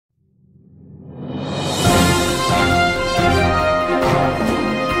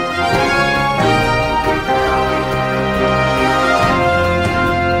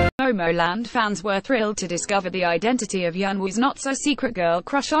Momoland fans were thrilled to discover the identity of Yeonwoo's not-so-secret girl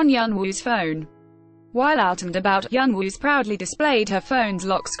crush on Yeonwoo's phone. While out and about, Yeonwoo proudly displayed her phone's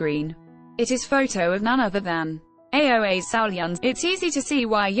lock screen. It is photo of none other than AOA's Seolyun. It's easy to see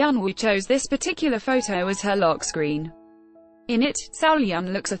why Yeonwoo chose this particular photo as her lock screen. In it,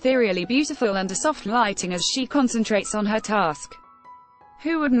 Seolyun looks ethereally beautiful under soft lighting as she concentrates on her task.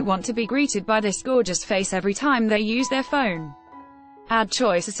 Who wouldn't want to be greeted by this gorgeous face every time they use their phone? Ad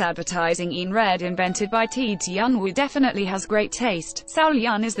choices advertising in red invented by Yeonwoo definitely has great taste.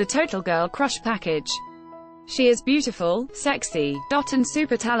 Seolyun is the total girl crush package. She is beautiful, sexy, and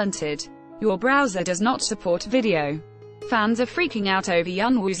super talented. Your browser does not support video. Fans are freaking out over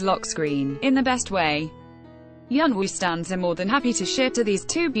Yeonwoo's lock screen, in the best way. Yeonwoo stans are more than happy to share to these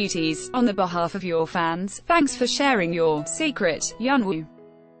two beauties. On the behalf of your fans, thanks for sharing your secret, Yeonwoo.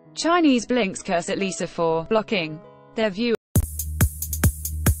 Chinese blinks curse at Lisa for blocking their view.